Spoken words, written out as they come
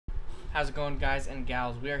How's it going, guys and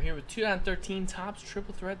gals? We are here with 2013 Topps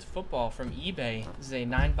Triple Threads Football from eBay. This is a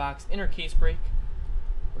 9-box inner case break.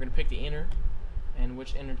 We're going to pick the inner and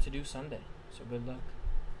which inner to do Sunday. So good luck.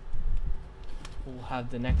 We'll have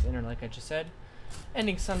the next inner, like I just said,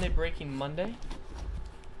 ending Sunday, breaking Monday.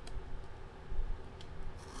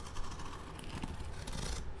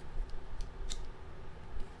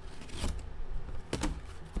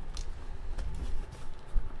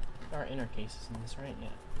 There are inner cases in this, right? Yeah.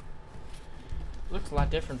 Looks a lot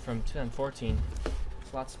different from 2014.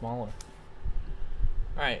 It's a lot smaller.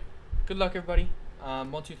 Alright. Good luck, everybody.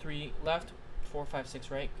 1, 2, 3 left. 4, 5,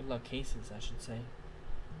 6 right. Good luck cases, I should say.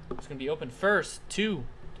 It's going to be open first. 2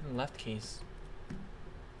 to the left case.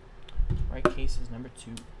 Right case is number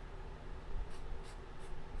 2.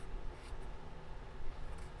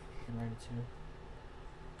 Can write a 2.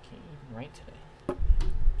 Can't even write today.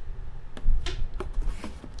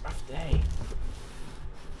 Rough day.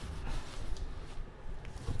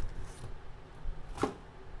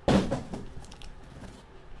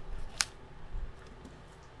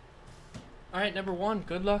 Alright, number 1,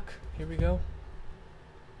 good luck. Here we go.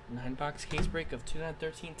 9-box case break of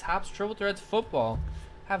 2013 Topps Triple Threads Football.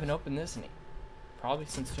 Haven't opened this in probably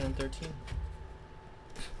since 2013.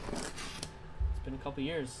 It's been a couple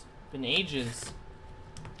years. Been ages.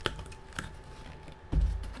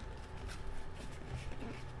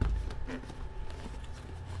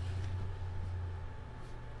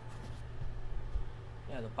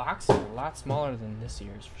 Yeah, the boxes are a lot smaller than this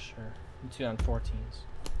year's for sure. In 2014's.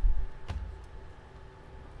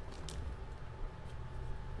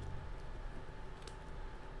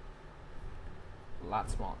 A lot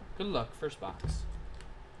smaller. Good luck, first box.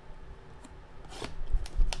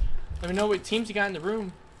 Let me know what teams you got in the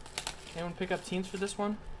room. Anyone pick up teams for this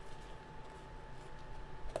one?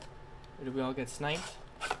 Or did we all get sniped?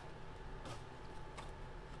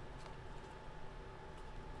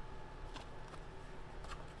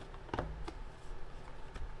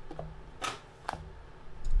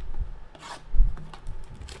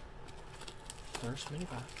 First mini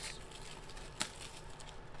box.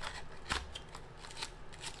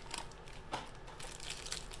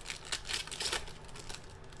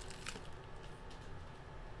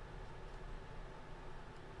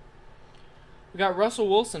 We got Russell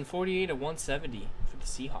Wilson, 48 of 170 for the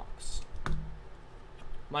Seahawks.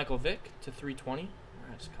 Michael Vick to 320.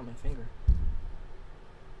 I just cut my finger.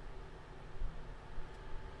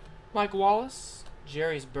 Mike Wallace,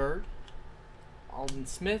 Jerry's Bird, Alden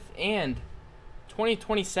Smith, and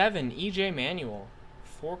 2027 EJ Manuel,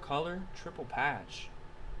 4-color triple patch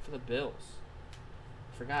for the Bills.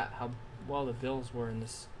 Forgot how well the Bills were in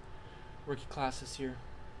this rookie class this year.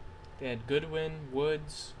 They had Goodwin,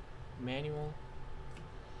 Woods, Manuel.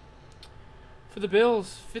 For the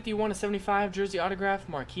Bills, 51 of 75 jersey autograph,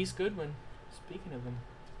 Marquise Goodwin. Speaking of him,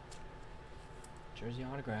 jersey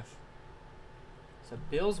autograph. It's a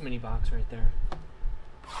Bills mini box right there.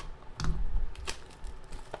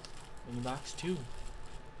 Mini box 2.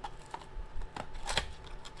 Let's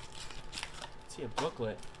see a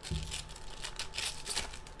booklet.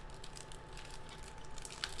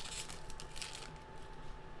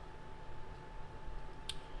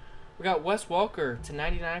 We got Wes Welker to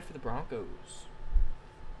 99 for the Broncos.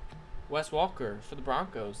 Wes Welker for the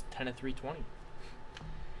Broncos, 10 of 320.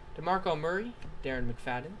 DeMarco Murray, Darren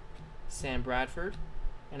McFadden, Sam Bradford,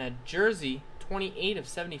 and a jersey 28 of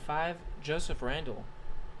 75 Joseph Randle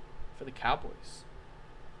for the Cowboys.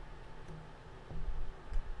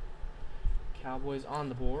 Cowboys on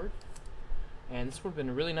the board. And this would have been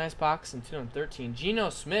a really nice box in 2013. Geno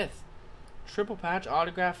Smith, triple patch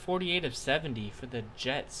autograph, 48 of 70 for the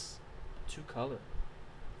Jets. 2-color.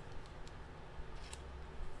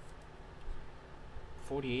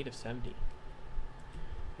 48 of 70.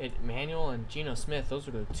 Manuel and Geno Smith, those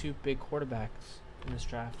are the 2 big quarterbacks in this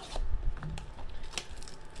draft.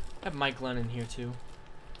 I have Mike Glennon here too.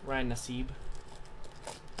 Ryan Nassib.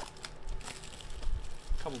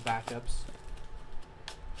 A couple backups.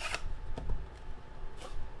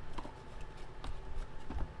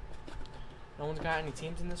 No one's got any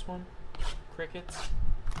teams in this one? Crickets?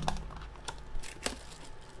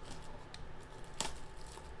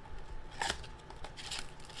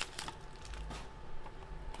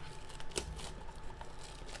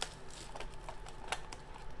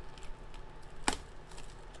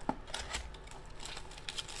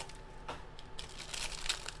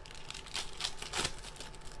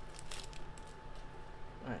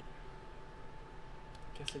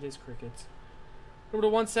 Guess it is crickets. Number to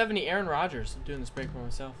 170, Aaron Rodgers. I'm doing this break for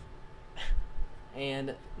myself.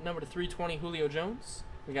 And number to 320, Julio Jones.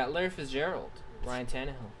 We got Larry Fitzgerald, Ryan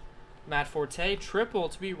Tannehill, Matt Forte, triple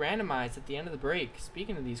to be randomized at the end of the break.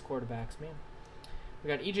 Speaking of these quarterbacks, man. We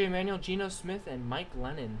got EJ Manuel, Geno Smith, and Mike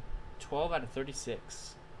Lennon. 12 out of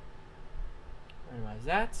 36. Randomize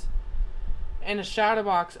that. And a shadow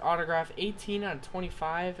box autograph, 18 out of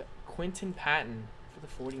 25, Quinton Patton for the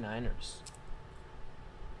 49ers.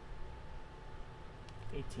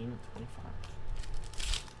 18 of 25.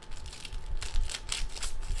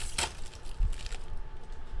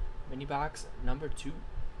 Mini box number 2.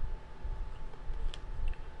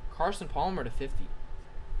 Carson Palmer to 50.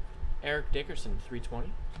 Eric Dickerson,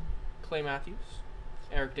 320. Clay Matthews,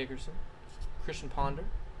 Eric Dickerson, Christian Ponder.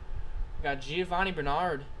 We got Giovanni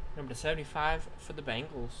Bernard, number 75 for the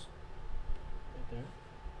Bengals. Right there.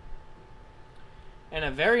 And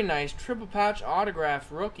a very nice triple patch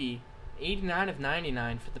autograph rookie, 89 of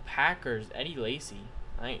 99 for the Packers, Eddie Lacy.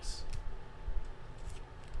 Nice.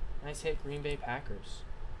 Nice hit, Green Bay Packers.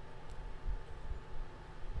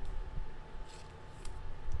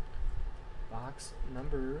 Box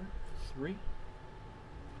number 3.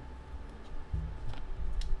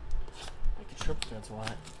 I like the triple threads a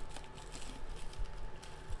lot.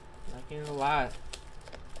 Liking it a lot.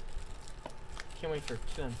 Can't wait for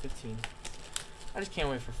 2015. I just can't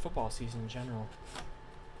wait for football season in general.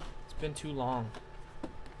 It's been too long.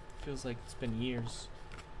 Feels like it's been years.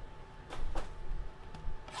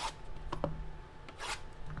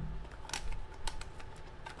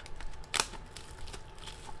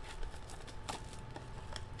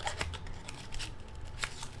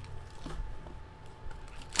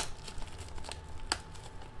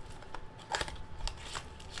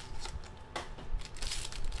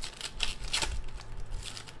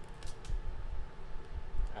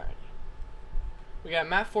 We got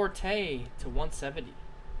Matt Forte to 170.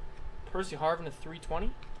 Percy Harvin to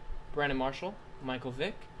 320. Brandon Marshall, Michael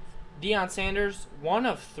Vick. Deion Sanders, 1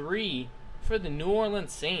 of 3 for the New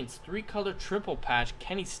Orleans Saints. 3-color triple patch,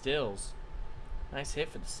 Kenny Stills. Nice hit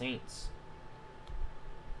for the Saints.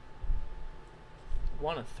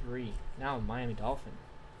 1 of 3. Now a Miami Dolphin.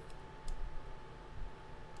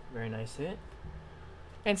 Very nice hit.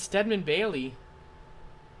 And Stedman Bailey,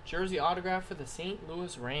 jersey autograph for the St.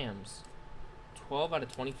 Louis Rams. 12 out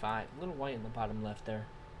of 25. A little white in the bottom left there.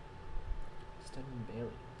 Stedman Bailey.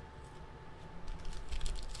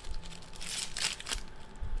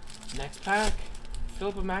 Next pack. Fill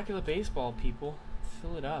up Immaculate Baseball, people.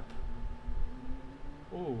 Fill it up.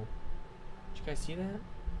 Ooh. Did you guys see that? Did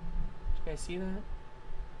you guys see that?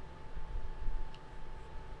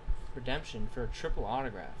 Redemption for a triple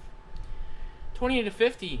autograph. 28 to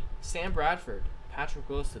 50. Sam Bradford. Patrick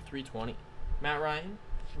Willis to 320. Matt Ryan.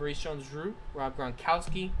 Maurice Jones-Drew, Rob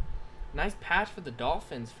Gronkowski. Nice patch for the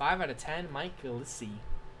Dolphins. 5 out of 10, Mike Gillislee.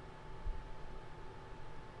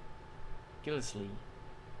 Gillislee.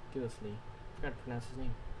 Forgot to pronounce his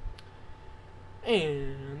name.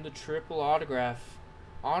 And the triple autograph.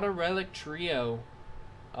 Auto relic trio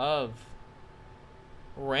of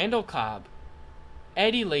Randall Cobb,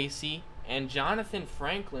 Eddie Lacy, and Jonathan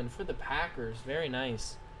Franklin for the Packers. Very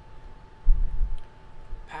nice.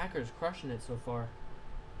 Packers crushing it so far.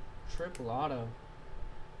 Triple auto.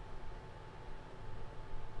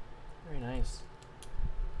 Very nice.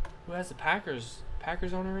 Who has the Packers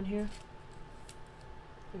owner in here?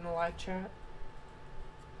 In the live chat?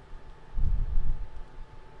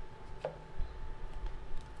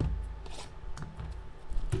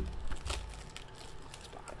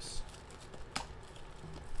 Box.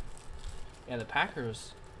 Yeah, the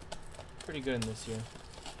Packers pretty good in this year.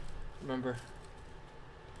 Remember,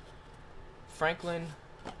 Franklin,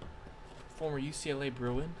 former UCLA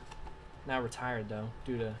Bruin, now retired though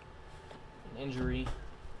due to an injury,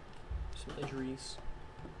 some injuries.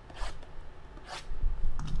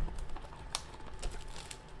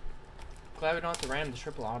 Glad we don't have to random the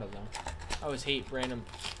triple auto though. I always hate randoming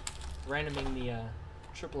the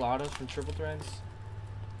triple autos from triple threads.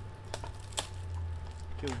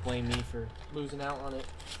 People blame me for losing out on it.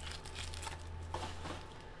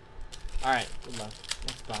 Alright, good luck.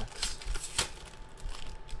 Next box.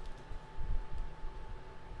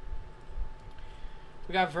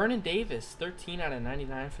 We got Vernon Davis, 13 out of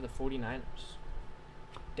 99 for the 49ers.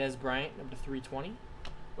 Des Bryant, number 320.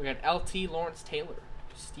 We got LT Lawrence Taylor,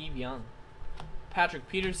 Steve Young. Patrick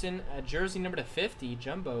Peterson, jersey number to 50,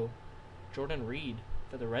 jumbo, Jordan Reed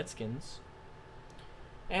for the Redskins.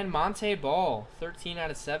 And Monte Ball, 13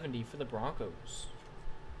 out of 70 for the Broncos.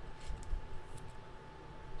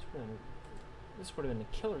 This would have been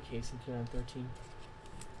a killer case in 2013.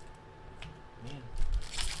 Man.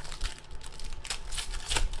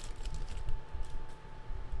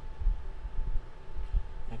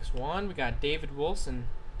 Next one, we got David Wilson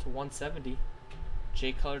to 170.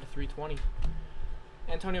 J color to 320.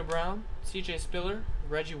 Antonio Brown, CJ Spiller,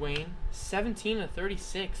 Reggie Wayne,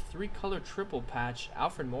 17/36, 3-color triple patch,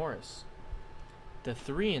 Alfred Morris. The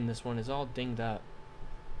 3 in this one is all dinged up.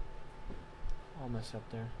 All messed up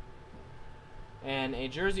there. And a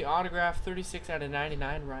jersey autograph,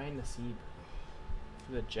 36/99, Ryan Nassib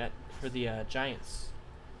for the Giants.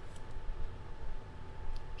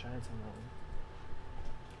 Giants on that one.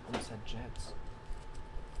 Almost said Jets.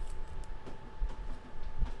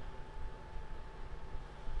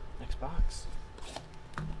 Next box.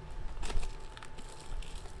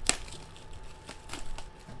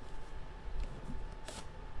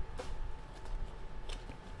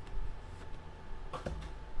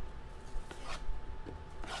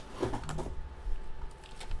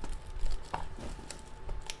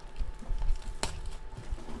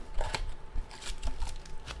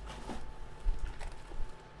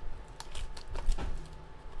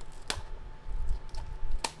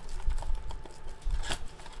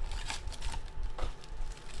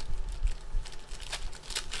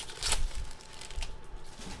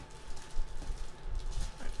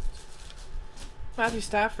 Matthew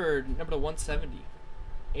Stafford, number to 170.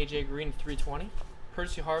 AJ Green, 320.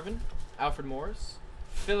 Percy Harvin, Alfred Morris,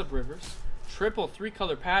 Phillip Rivers. Triple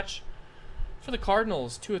 3-color patch for the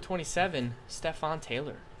Cardinals, 2/27, Stephon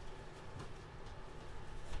Taylor.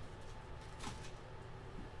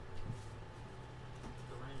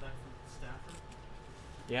 The running back from Stafford.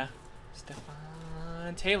 Yeah,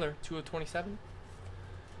 Stephon Taylor, 2/27.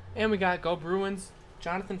 And we got Go Bruins,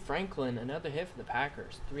 Jonathan Franklin, another hit for the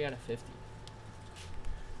Packers, 3/50.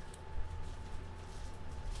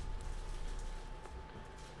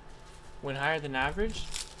 Went higher than average.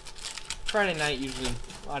 Friday night, usually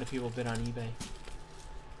a lot of people bid on eBay.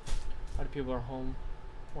 A lot of people are home,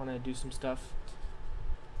 want to do some stuff.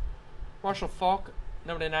 Marshall Faulk,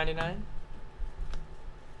 number to 99.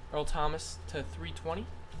 Earl Thomas to 320.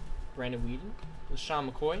 Brandon Whedon.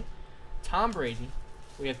 LaShawn McCoy. Tom Brady.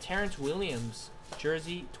 We have Terrence Williams,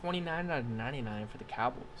 jersey 29/99 for the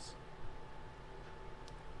Cowboys.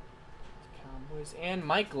 And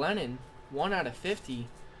Mike Glennon, 1/50.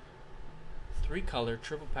 3-color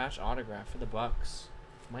triple patch autograph for the Bucks.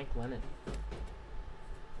 Mike Glennon.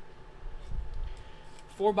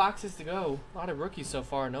 4 boxes to go. A lot of rookies so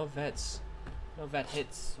far. No vets. No vet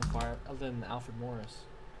hits so far other than Alfred Morris.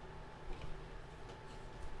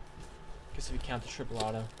 Guess if you count the triple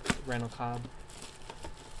auto. Randall Cobb.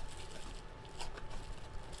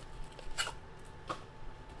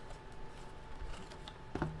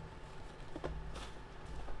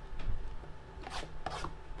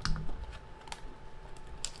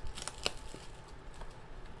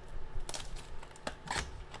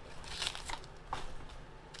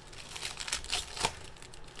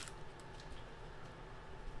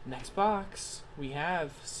 Next box, we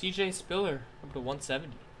have CJ Spiller up to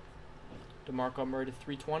 170. DeMarco Murray to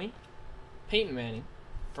 320. Peyton Manning.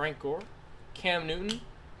 Frank Gore. Cam Newton.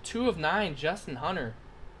 2/9, Justin Hunter.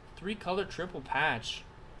 3-color triple patch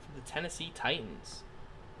for the Tennessee Titans.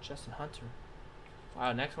 Justin Hunter.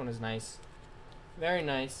 Wow, next one is nice. Very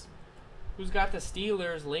nice. Who's got the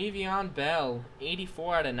Steelers? Le'Veon Bell.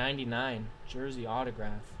 84/99. Jersey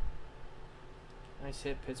autograph. Nice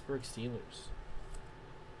hit, Pittsburgh Steelers.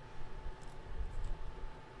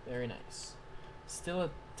 Very nice. Still a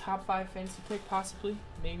top 5 fantasy pick, possibly.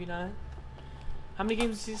 Maybe not. How many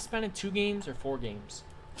games did he spend in? 2 games or 4 games?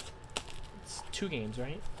 It's 2 games,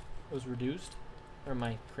 right? It was reduced? Or am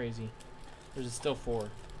I crazy? Or is it still 4?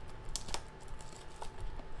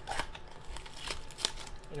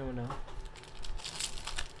 Anyone know?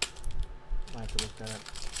 Might have to look that up.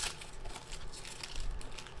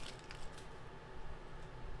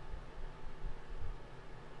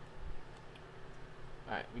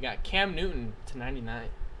 Alright, we got Cam Newton to 99.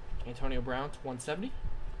 Antonio Brown to 170.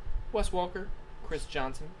 Wes Welker, Chris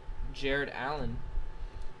Johnson, Jared Allen.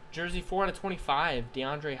 Jersey 4/25,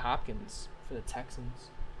 DeAndre Hopkins for the Texans.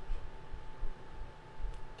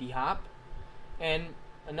 D-Hop. And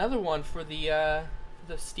another one for the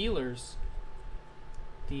Steelers.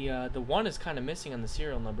 The 1 is kind of missing on the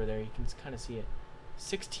serial number there. You can kind of see it.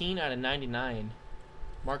 16/99,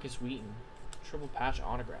 Marcus Wheaton. Triple patch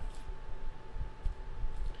autograph.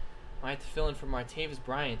 I have to fill in for Martavis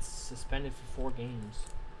Bryant, suspended for 4 games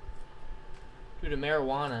due to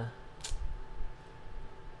marijuana.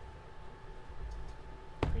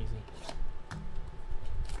 Crazy.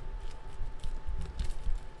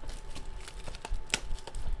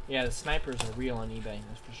 Yeah, the snipers are real on eBay,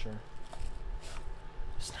 that's for sure.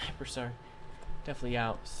 The snipers are definitely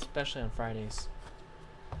out, especially on Fridays.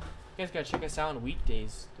 You guys gotta check us out on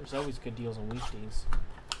weekdays. There's always good deals on weekdays.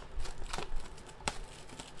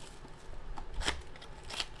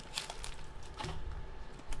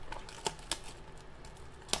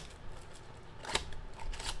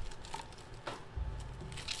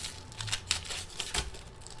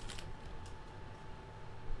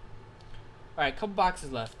 Alright, couple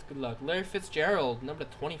boxes left. Good luck. Larry Fitzgerald, number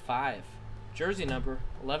 25. Jersey number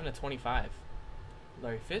 11/25.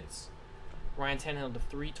 Larry Fitz. Ryan Tannehill to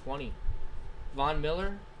 320. Von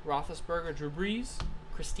Miller, Roethlisberger, Drew Brees.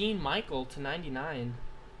 Christine Michael to 99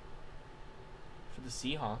 for the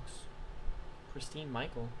Seahawks. Christine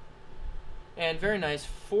Michael. And very nice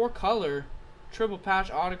 4-color triple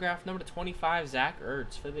patch autograph number 25, Zach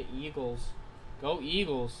Ertz for the Eagles. Go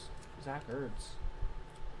Eagles. Zach Ertz.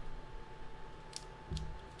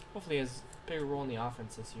 Hopefully he has a bigger role in the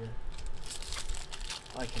offense this year.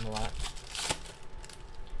 I like him a lot.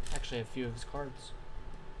 Actually, I have a few of his cards.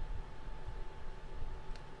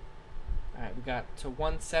 Alright, we got to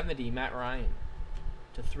 170, Matt Ryan.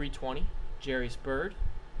 To 320, Jerry's Bird.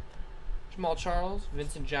 Jamal Charles,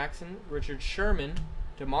 Vincent Jackson, Richard Sherman,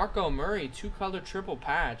 DeMarco Murray, 2-color triple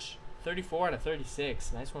patch.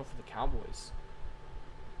 34/36. Nice one for the Cowboys.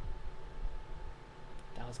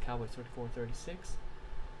 Dallas Cowboys, 34/36.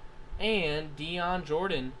 And Deion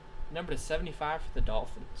Jordan, number 75 for the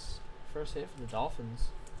Dolphins. First hit for the Dolphins.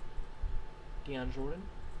 Deion Jordan.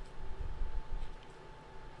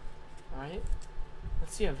 Alright.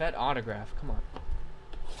 Let's see a vet autograph. Come on.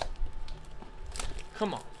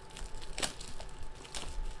 Come on.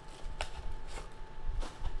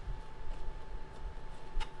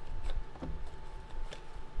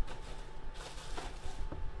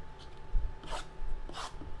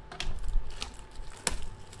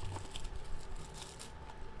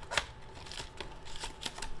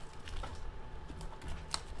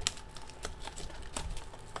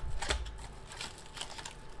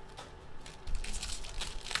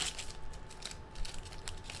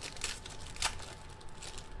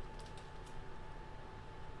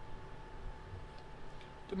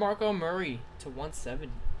 DeMarco Murray to 170.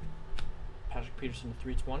 Patrick Peterson to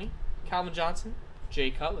 320. Calvin Johnson, Jay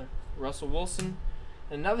Cutler, Russell Wilson,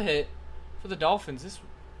 and another hit for the Dolphins.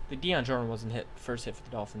 The Deion Jordan wasn't hit. First hit for the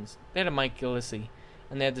Dolphins. They had a Mike Gillislee,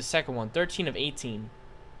 and they had the second one. 13/18.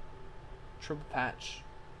 Triple patch.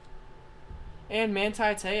 And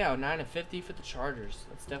Manti Te'o, 9/50 for the Chargers.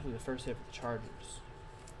 That's definitely the first hit for the Chargers.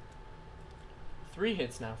 3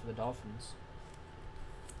 hits now for the Dolphins.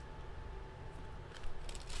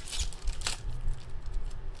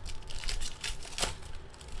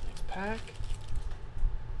 Pack.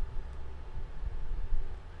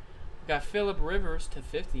 We got Phillip Rivers to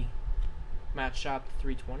 50. Matt Schaub to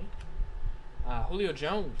 320. Julio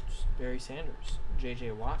Jones, Barry Sanders,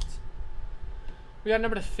 J.J. Watt. We got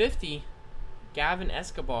number to 50, Gavin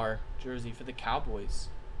Escobar jersey for the Cowboys.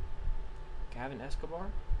 Gavin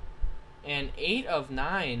Escobar. And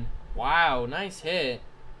 8/9. Wow, nice hit.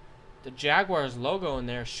 The Jaguars logo in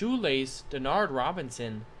there. Shoelace, Denard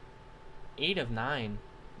Robinson. 8/9.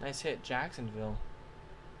 Nice hit, Jacksonville.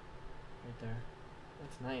 Right there.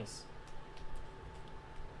 That's nice.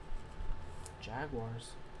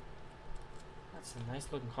 Jaguars. That's a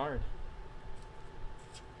nice looking card.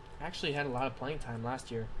 Actually had a lot of playing time last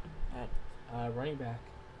year at running back.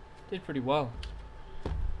 Did pretty well. A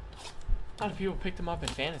lot of people picked him up in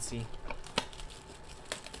fantasy.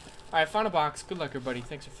 Alright, final box. Good luck, everybody.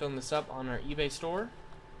 Thanks for filling this up on our eBay store.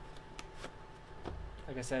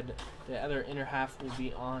 Like I said, the other inner half will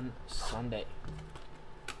be on Sunday.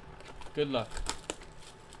 Good luck.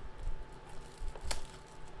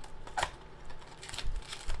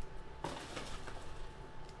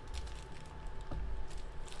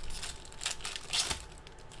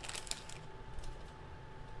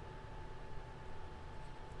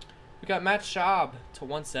 We got Matt Schaub to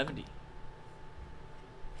 170.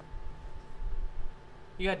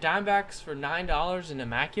 You got Dimebacks for $9 in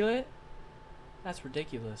Immaculate? That's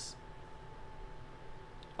ridiculous.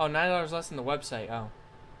 Oh, $9 less than the website. Oh.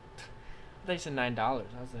 I thought you said $9.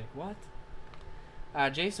 I was like, what?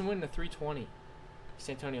 Jason Witten to 320.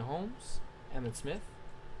 Santonio Holmes. Emmitt Smith.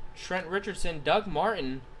 Trent Richardson. Doug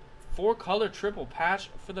Martin. 4-color triple patch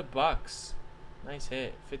for the Bucks. Nice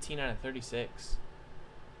hit. 15/36.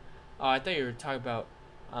 Oh, I thought you were talking about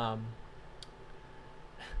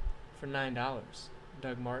for $9.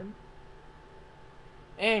 Doug Martin.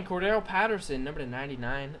 And Cordero Patterson, number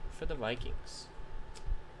 99 for the Vikings.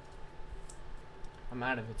 I'm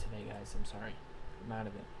out of it today, guys. I'm sorry. I'm out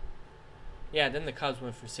of it. Yeah, then the Cubs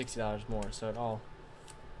went for $60 more, so it all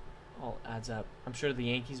adds up. I'm sure the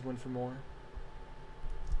Yankees went for more.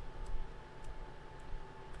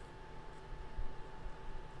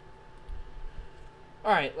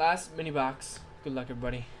 Alright, last mini box. Good luck,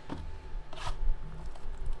 everybody.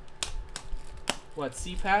 What,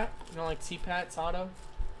 CPAT? You don't like CPAT's auto?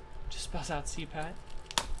 Just spells out CPAT.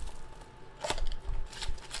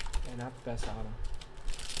 Yeah, not the best auto.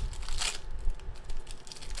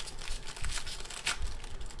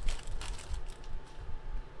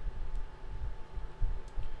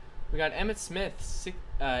 We got Emmitt Smith,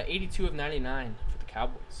 82 of 99 for the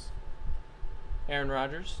Cowboys. Aaron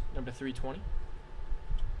Rodgers, number 320.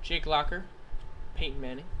 Jake Locker, Peyton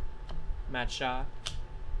Manning, Matt Shaw.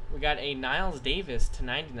 We got a Niles Davis to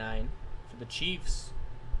 99 for the Chiefs.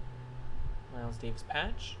 Niles Davis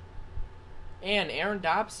patch. And Aaron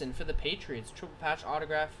Dobson for the Patriots. Triple patch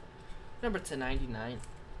autograph, number to 99.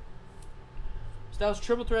 So that was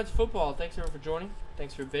Triple Threads Football. Thanks everyone for joining.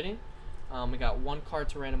 Thanks for bidding. We got one card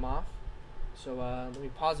to random off. So let me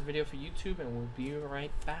pause the video for YouTube and we'll be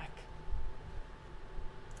right back.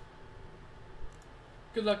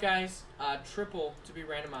 Good luck, guys. Triple to be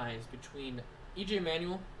randomized between EJ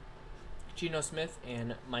Manuel, Geno Smith,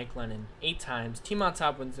 and Mike Lennon. 8 times. Team on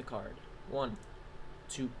top wins the card. 1,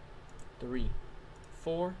 2, 3,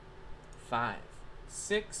 4, 5,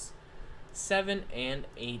 6, 7, and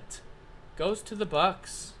 8. Goes to the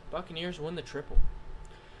Bucks. Buccaneers win the triple.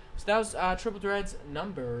 So that was Triple Threads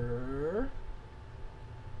number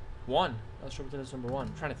 1. That was Triple Threads number 1.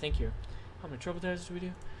 I'm trying to think here. How many Triple Threads did we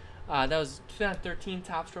do? That was 2013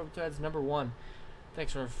 Topps Triple Threads number 1.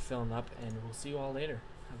 Thanks for filling up, and we'll see you all later.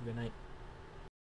 Have a good night.